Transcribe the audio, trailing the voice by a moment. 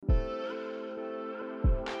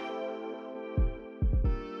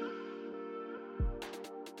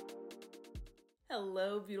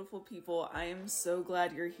Hello, beautiful people. I am so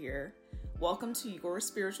glad you're here. Welcome to Your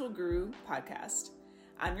Spiritual Guru podcast.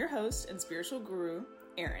 I'm your host and spiritual guru,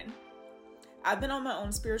 Erin. I've been on my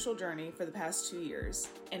own spiritual journey for the past 2 years,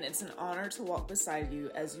 and it's an honor to walk beside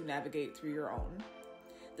you as you navigate through your own.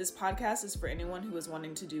 This podcast is for anyone who is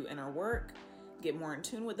wanting to do inner work, get more in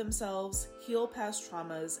tune with themselves, heal past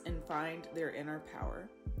traumas, and find their inner power.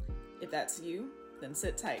 If that's you, then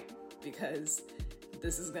sit tight, because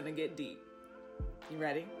this is going to get deep. You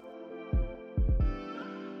ready?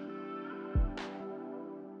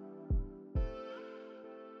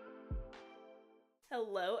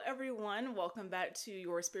 Hello, everyone. Welcome back to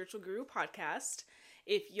Your Spiritual Guru podcast.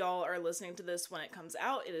 If y'all are listening to this when it comes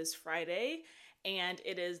out, it is Friday, and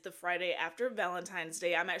it is the Friday after Valentine's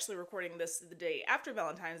Day. I'm actually recording this the day after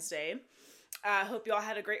Valentine's Day. I hope y'all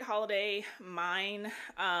had a great holiday. Mine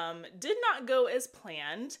did not go as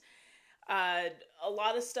planned. A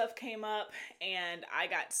lot of stuff came up and I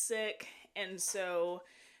got sick, and so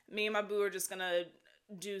me and my boo are just gonna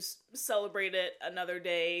celebrate it another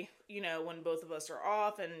day, when both of us are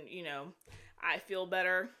off and, I feel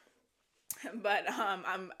better. But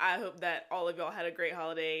I hope that all of y'all had a great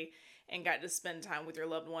holiday and got to spend time with your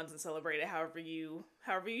loved ones and celebrate it however you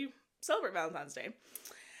celebrate Valentine's Day.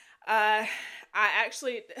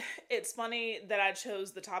 It's funny that I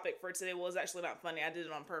chose the topic for today. Well, it's actually not funny. I did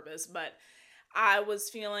it on purpose, but I was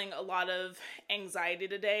feeling a lot of anxiety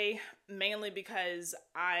today, mainly because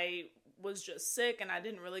I was just sick and I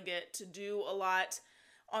didn't really get to do a lot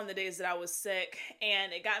on the days that I was sick.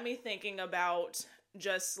 And it got me thinking about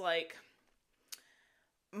just like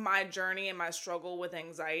my journey and my struggle with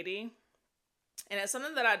anxiety. And it's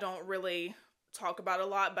something that I don't really talk about a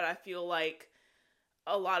lot, but I feel like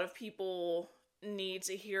a lot of people need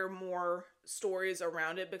to hear more stories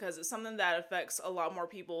around it because it's something that affects a lot more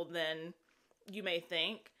people than you may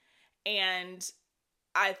think. And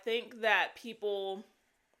I think that people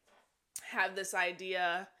have this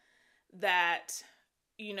idea that,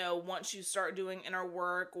 once you start doing inner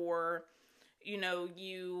work or,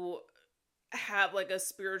 you have like a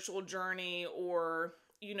spiritual journey or,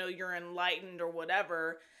 you're enlightened or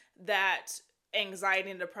whatever, that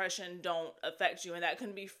anxiety and depression don't affect you, and that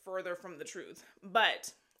couldn't be further from the truth.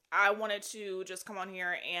 But I wanted to just come on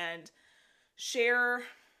here and share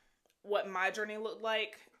what my journey looked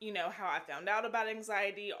like, how I found out about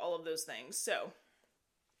anxiety, all of those things. So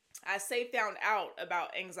I say found out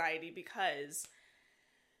about anxiety because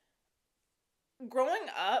growing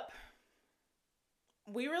up,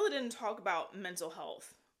 we really didn't talk about mental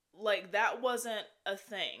health. Like, that wasn't a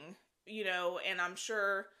thing, and I'm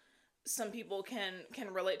sure some people can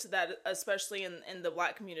relate to that, especially in the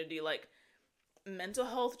Black community. Like, mental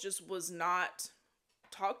health just was not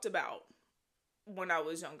talked about when I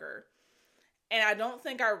was younger. And I don't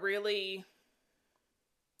think I really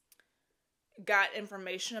got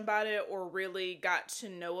information about it or really got to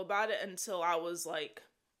know about it until I was like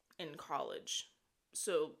in college.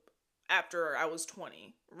 So after I was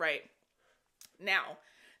 20, right? Now,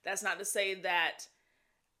 that's not to say that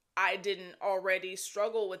I didn't already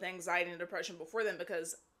struggle with anxiety and depression before then,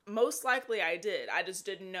 because most likely I did. I just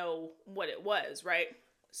didn't know what it was, right?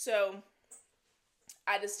 So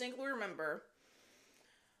I distinctly remember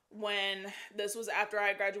when this was after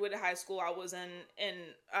I graduated high school. I was in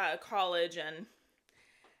college, and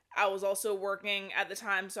I was also working at the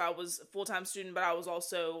time. So I was a full-time student, but I was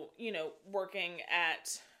also, working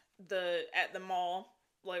at the mall,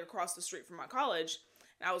 like across the street from my college,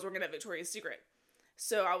 and I was working at Victoria's Secret.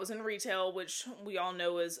 So I was in retail, which we all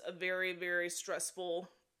know is a very, very stressful,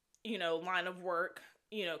 line of work,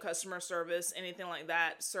 customer service, anything like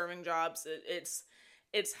that, serving jobs.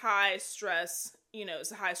 It's high stress,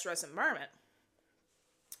 it's a high stress environment.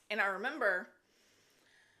 And I remember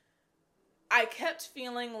I kept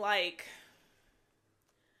feeling like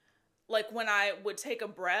when I would take a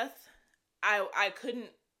breath, I couldn't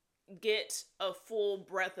get a full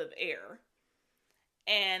breath of air.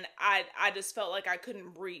 And I just felt like I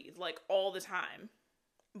couldn't breathe, like, all the time.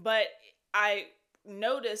 But I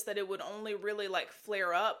noticed that it would only really, like,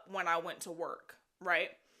 flare up when I went to work, right?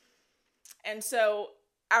 And so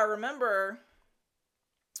I remember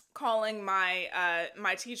calling my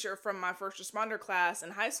my teacher from my first responder class in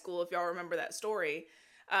high school, if y'all remember that story.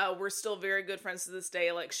 We're still very good friends to this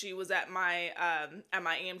day. Like, she was at my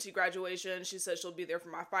EMT graduation. She said she'll be there for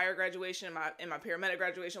my fire graduation and my paramedic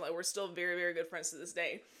graduation. Like, we're still very, very good friends to this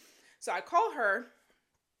day. So I call her,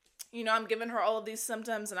 I'm giving her all of these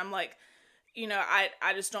symptoms, and I'm like,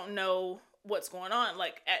 I just don't know what's going on.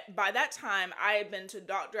 Like, by that time, I had been to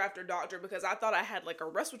doctor after doctor because I thought I had like a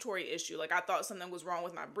respiratory issue. Like, I thought something was wrong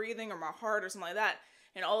with my breathing or my heart or something like that.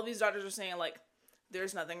 And all of these doctors were saying, like,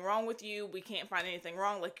 there's nothing wrong with you. We can't find anything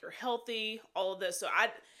wrong. Like, you're healthy, all of this. So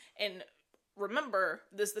and remember,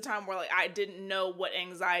 this is the time where, like, I didn't know what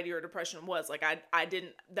anxiety or depression was. Like, I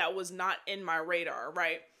didn't, that was not in my radar,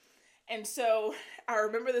 right? And so I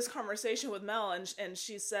remember this conversation with Mel, and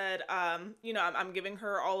she said, I'm giving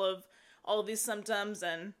her all of these symptoms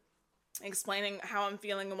and explaining how I'm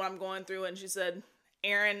feeling and what I'm going through. And she said,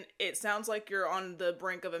 Erin, it sounds like you're on the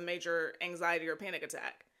brink of a major anxiety or panic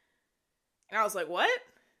attack. And I was like, what?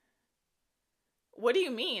 What do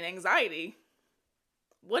you mean, anxiety?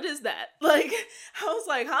 What is that? Like, I was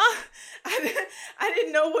like, huh? I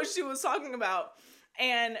didn't know what she was talking about.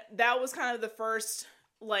 And that was kind of the first,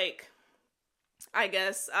 like, I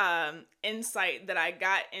guess, insight that I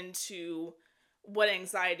got into what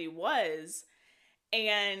anxiety was.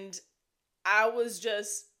 And I was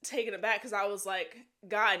just taken aback because I was like,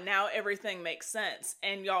 God, now everything makes sense.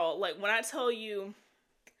 And y'all, like, when I tell you,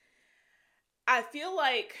 I feel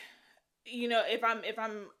like, if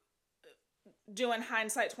I'm doing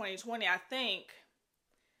hindsight 2020, I think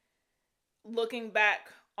looking back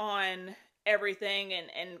on everything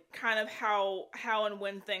and kind of how and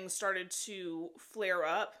when things started to flare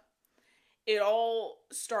up, it all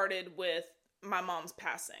started with my mom's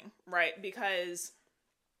passing, right? Because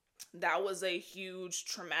that was a huge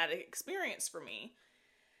traumatic experience for me.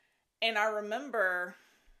 And I remember,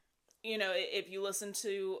 if you listen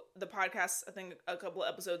to the podcast, I think a couple of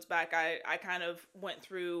episodes back, I kind of went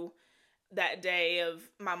through that day of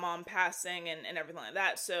my mom passing and everything like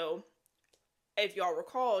that. So if y'all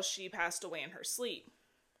recall, she passed away in her sleep.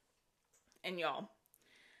 And y'all,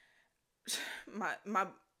 my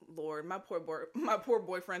Lord, my poor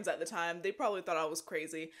boyfriends at the time, they probably thought I was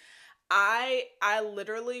crazy. I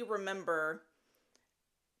literally remember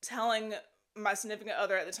telling my significant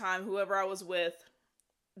other at the time, whoever I was with,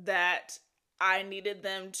 that I needed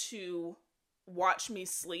them to watch me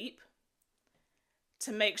sleep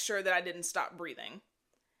to make sure that I didn't stop breathing.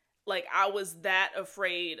 Like, I was that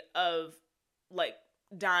afraid of, like,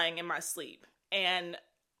 dying in my sleep. And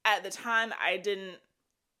at the time, I didn't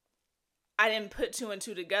put two and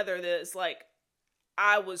two together that it's like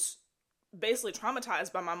I was basically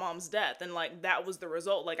traumatized by my mom's death, and like that was the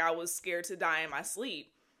result. Like, I was scared to die in my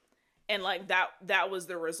sleep, and like that was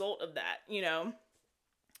the result of that,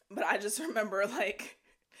 But I just remember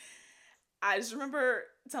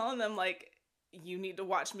telling them, like, you need to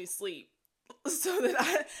watch me sleep so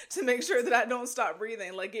that to make sure that I don't stop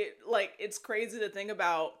breathing. It's crazy to think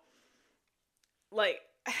about, like,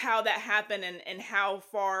 how that happened and how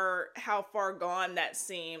far gone that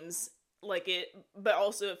seems. Like, but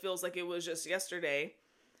also it feels like it was just yesterday.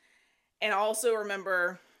 And I also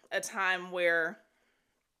remember a time where,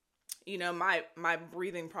 my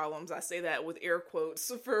breathing problems, I say that with air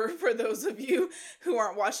quotes for those of you who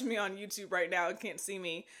aren't watching me on YouTube right now and can't see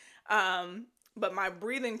me. But my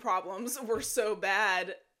breathing problems were so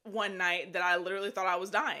bad one night that I literally thought I was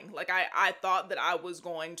dying. Like, I thought that I was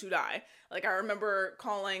going to die. Like, I remember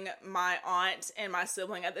calling my aunt and my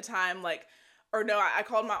sibling at the time, I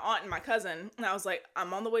called my aunt and my cousin, and I was like,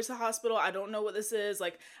 I'm on the way to the hospital. I don't know what this is.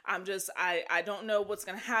 Like, I don't know what's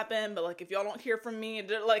going to happen, but like, if y'all don't hear from me,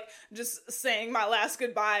 like, just saying my last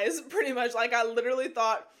goodbyes, pretty much. Like, I literally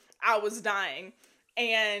thought I was dying.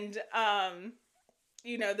 And,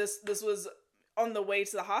 this was on the way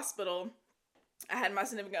to the hospital. I had my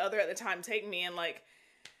significant other at the time take me, and like,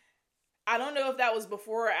 I don't know if that was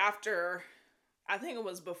before or after. I think it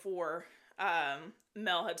was before,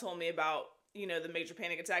 Mel had told me about, the major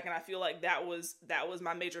panic attack. And I feel like that was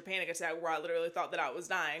my major panic attack, where I literally thought that I was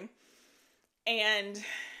dying. And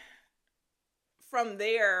from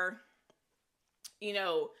there,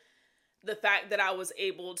 the fact that I was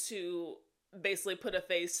able to basically put a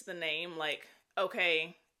face to the name, like,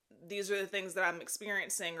 okay, these are the things that I'm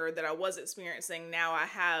experiencing, or that I was experiencing. Now I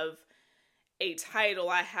have a title.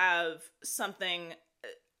 I have something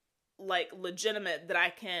like legitimate that I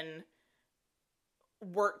can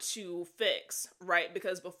work to fix, right?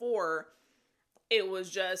 Because before, it was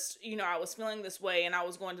just, I was feeling this way and I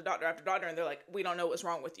was going to doctor after doctor, and they're like, we don't know what's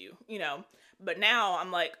wrong with you, But now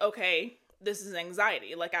I'm like, okay, this is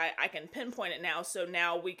anxiety. Like, I can pinpoint it now. So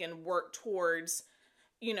now we can work towards,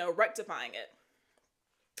 rectifying it.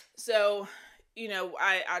 So,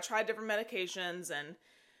 I tried different medications, and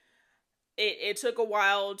it took a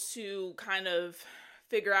while to kind of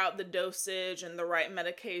figure out the dosage and the right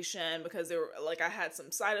medication, because they were like, I had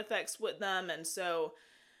some side effects with them. And so,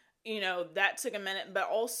 that took a minute. But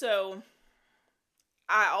also,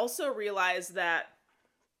 I also realized that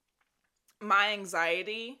my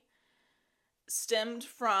anxiety stemmed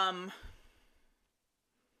from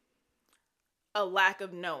a lack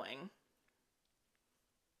of knowing.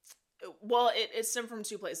 Well, it stemmed from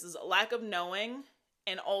two places: a lack of knowing,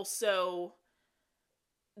 and also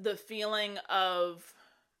the feeling of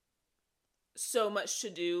so much to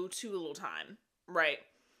do, too little time, right?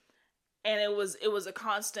 And it was a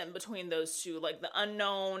constant between those two, like the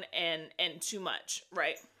unknown and too much,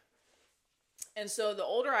 right? And so the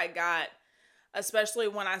older I got, especially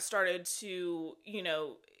when I started to,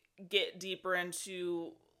 get deeper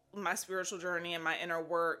into my spiritual journey and my inner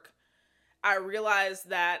work, I realized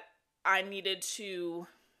that I needed to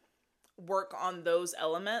work on those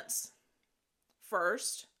elements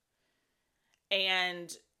first.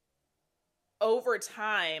 And over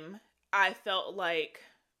time, I felt like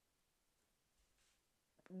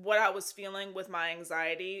what I was feeling with my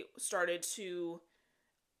anxiety started to,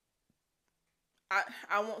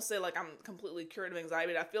 I won't say like I'm completely cured of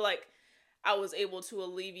anxiety, but I feel like I was able to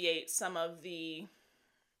alleviate some of the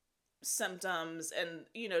symptoms and,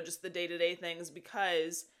 just the day-to-day things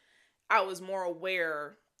because I was more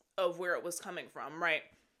aware of where it was coming from, right?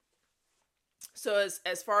 So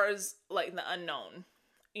as far as like the unknown,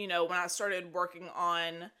 when I started working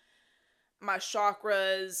on my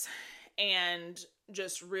chakras and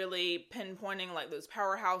just really pinpointing like those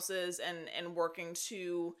powerhouses and working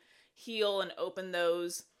to heal and open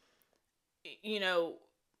those,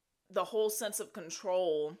 the whole sense of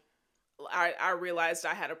control, I realized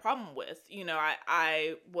I had a problem with.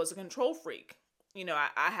 I was a control freak. I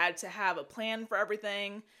had to have a plan for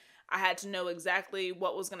everything. I had to know exactly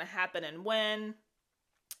what was going to happen and when.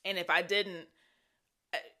 And if I didn't,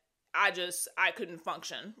 I couldn't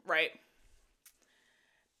function, right?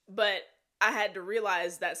 But I had to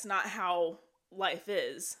realize that's not how life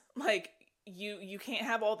is. Like, you can't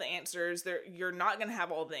have all the answers. You're not going to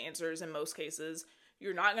have all the answers in most cases.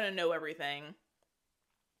 You're not going to know everything.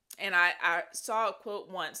 And I saw a quote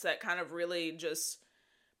once that kind of really just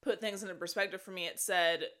put things into perspective for me. It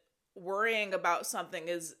said, worrying about something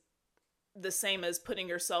is the same as putting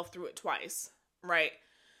yourself through it twice, right?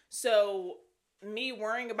 So me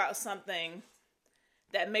worrying about something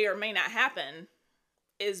that may or may not happen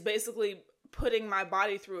is basically putting my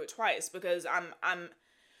body through it twice, because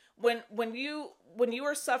when you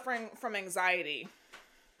are suffering from anxiety,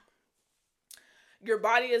 your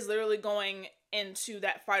body is literally going into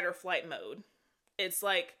that fight or flight mode. It's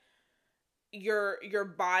like your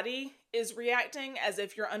body is reacting as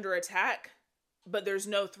if you're under attack, but there's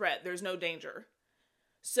no threat, there's no danger.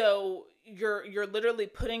 So you're literally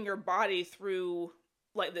putting your body through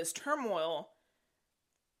like this turmoil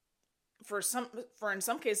for in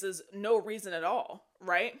some cases no reason at all,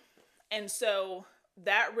 right? And so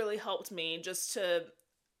that really helped me just to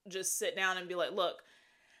sit down and be like, look,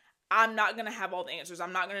 I'm not going to have all the answers.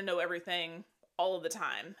 I'm not going to know everything all of the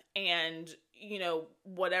time. And,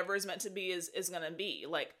 whatever is meant to be is going to be.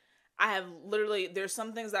 Like, there's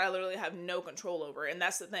some things that I literally have no control over. And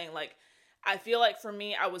that's the thing. Like, I feel like for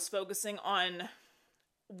me, I was focusing on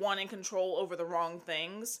wanting control over the wrong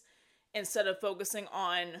things instead of focusing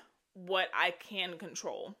on what I can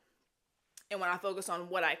control. And when I focus on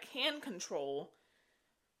what I can control,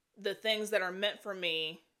 the things that are meant for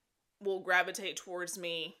me will gravitate towards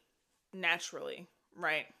me naturally,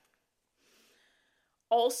 right?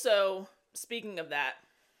 Also, speaking of that,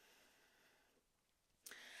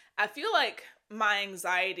 I feel like my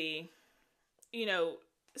anxiety,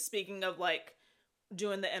 speaking of like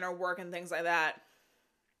doing the inner work and things like that,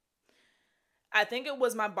 I think it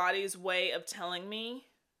was my body's way of telling me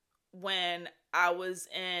when I was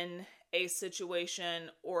in a situation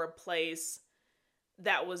or a place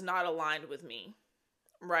that was not aligned with me,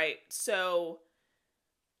 right? So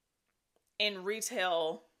in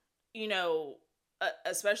retail,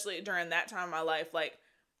 especially during that time of my life, like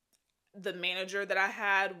the manager that I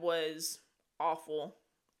had was awful.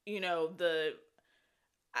 I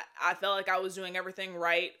felt like I was doing everything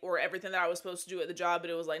right or everything that I was supposed to do at the job, but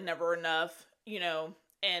it was like never enough,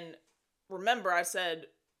 and remember I said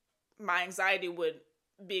my anxiety would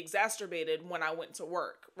be exacerbated when I went to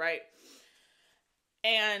work, right?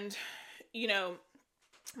 And,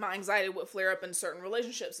 my anxiety would flare up in certain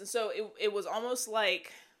relationships. And so it was almost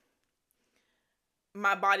like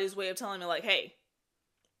my body's way of telling me like, hey,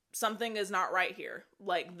 something is not right here.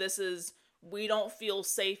 Like, we don't feel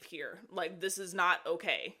safe here. Like, this is not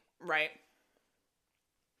okay, right?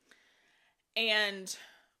 And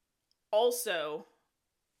also,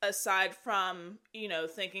 aside from,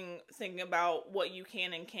 thinking about what you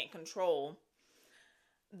can and can't control,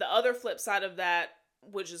 the other flip side of that,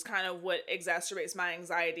 which is kind of what exacerbates my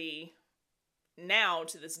anxiety now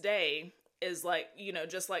to this day, is like,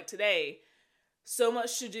 just like today, so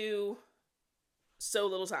much to do, so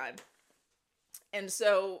little time. And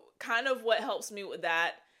so kind of what helps me with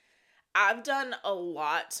that, I've done a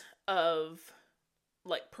lot of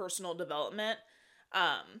like personal development.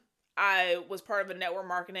 I was part of a network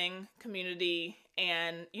marketing community,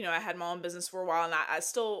 and I had my own business for a while, and I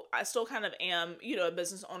still kind of am a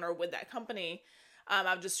business owner with that company.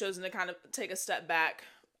 I've just chosen to kind of take a step back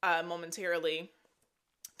momentarily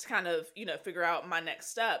to kind of figure out my next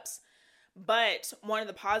steps. But one of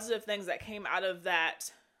the positive things that came out of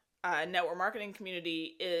that network marketing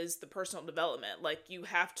community is the personal development. Like, you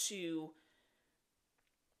have to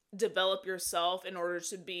develop yourself in order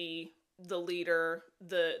to be the leader,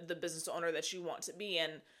 the business owner that you want to be.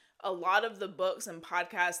 And a lot of the books and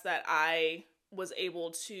podcasts that I was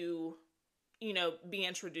able to, be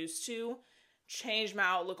introduced to changed my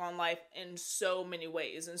outlook on life in so many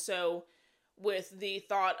ways. And so with the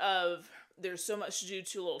thought of there's so much to do,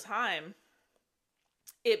 too little time,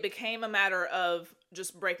 it became a matter of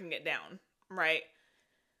just breaking it down, right?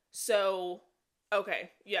 So,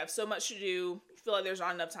 okay, you have so much to do, you feel like there's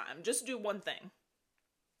not enough time. Just do one thing.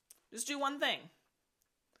 Just do one thing.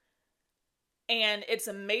 And it's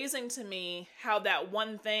amazing to me how that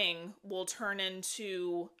one thing will turn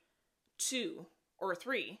into 2 or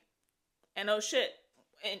 3. And oh shit,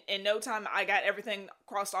 in no time I got everything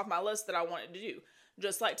crossed off my list that I wanted to do.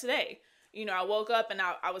 Just like today. I woke up and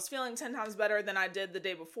I was feeling 10 times better than I did the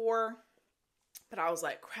day before. But I was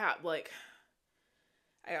like, crap, like,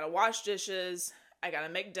 I gotta wash dishes. I gotta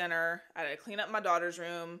make dinner. I gotta clean up my daughter's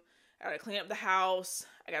room. I gotta clean up the house.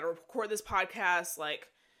 I gotta record this podcast. Like,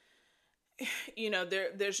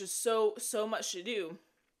 there's just so much to do.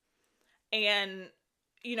 And,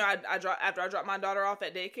 after I dropped my daughter off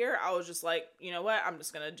at daycare, I was just like, you know what? I'm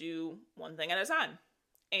just gonna do one thing at a time.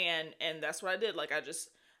 And that's what I did. Like, I just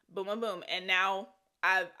boom, boom, boom. And now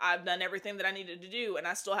I've done everything that I needed to do, and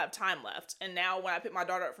I still have time left. And now when I pick my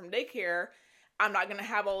daughter up from daycare, I'm not going to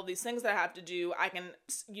have all of these things that I have to do. I can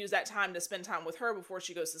use that time to spend time with her before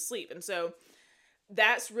she goes to sleep. And so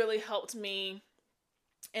that's really helped me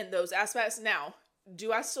in those aspects. Now,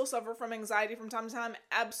 do I still suffer from anxiety from time to time?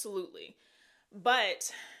 Absolutely.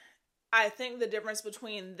 But I think the difference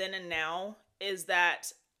between then and now is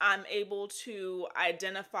that I'm able to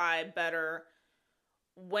identify better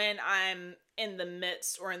when I'm in the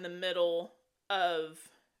midst or in the middle of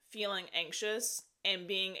feeling anxious, and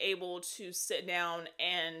being able to sit down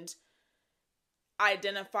and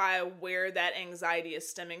identify where that anxiety is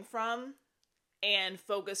stemming from and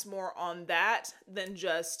focus more on that than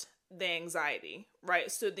just the anxiety,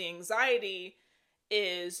 right? So the anxiety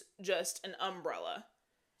is just an umbrella.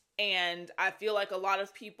 And I feel like a lot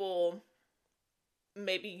of people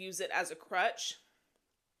maybe use it as a crutch,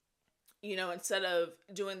 instead of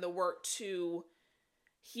doing the work to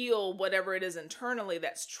heal whatever it is internally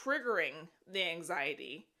that's triggering the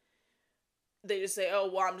anxiety. They just say,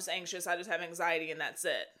 oh, well, I'm just anxious. I just have anxiety and that's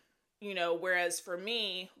it. Whereas for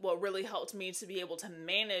me, what really helped me to be able to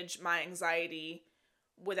manage my anxiety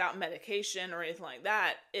without medication or anything like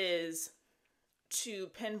that is to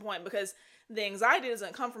pinpoint, because the anxiety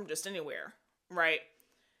doesn't come from just anywhere, right?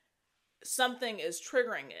 Something is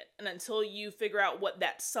triggering it. And until you figure out what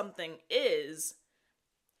that something is,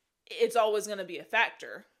 it's always going to be a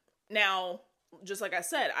factor. Now, just like I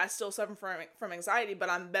said, I still suffer from anxiety, but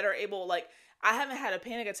I'm better able, like, I haven't had a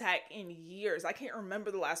panic attack in years. I can't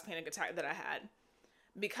remember the last panic attack that I had,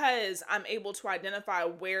 because I'm able to identify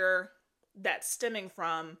where that's stemming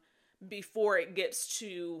from before it gets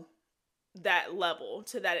to that level,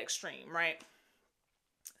 to that extreme, right?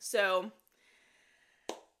 So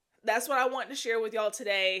that's what I want to share with y'all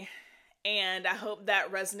today. And I hope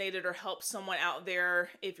that resonated or helped someone out there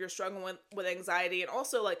if you're struggling with anxiety. And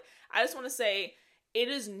also, like, I just want to say, it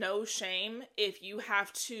is no shame if you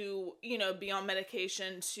have to, be on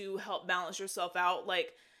medication to help balance yourself out.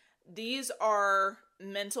 Like, these are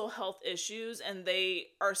mental health issues, and they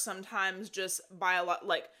are sometimes just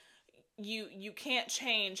like, you can't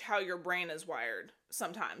change how your brain is wired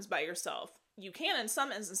sometimes by yourself. You can in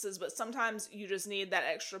some instances, but sometimes you just need that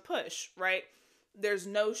extra push, right? There's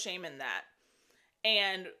no shame in that.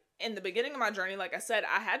 And in the beginning of my journey, like I said,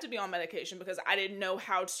 I had to be on medication because I didn't know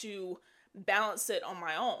how to balance it on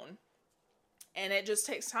my own. And it just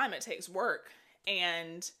takes time. It takes work.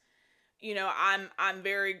 And, I'm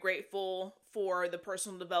very grateful for the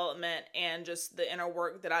personal development and just the inner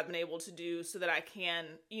work that I've been able to do so that I can,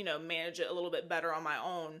 manage it a little bit better on my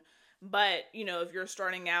own. But, if you're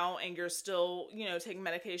starting out and you're still, taking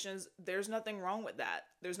medications, there's nothing wrong with that.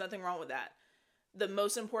 There's nothing wrong with that. The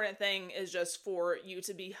most important thing is just for you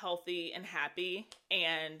to be healthy and happy,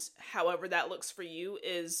 and however that looks for you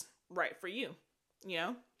is right for you,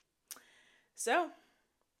 So,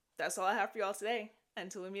 that's all I have for y'all today.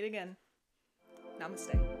 Until we meet again.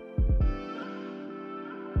 Namaste.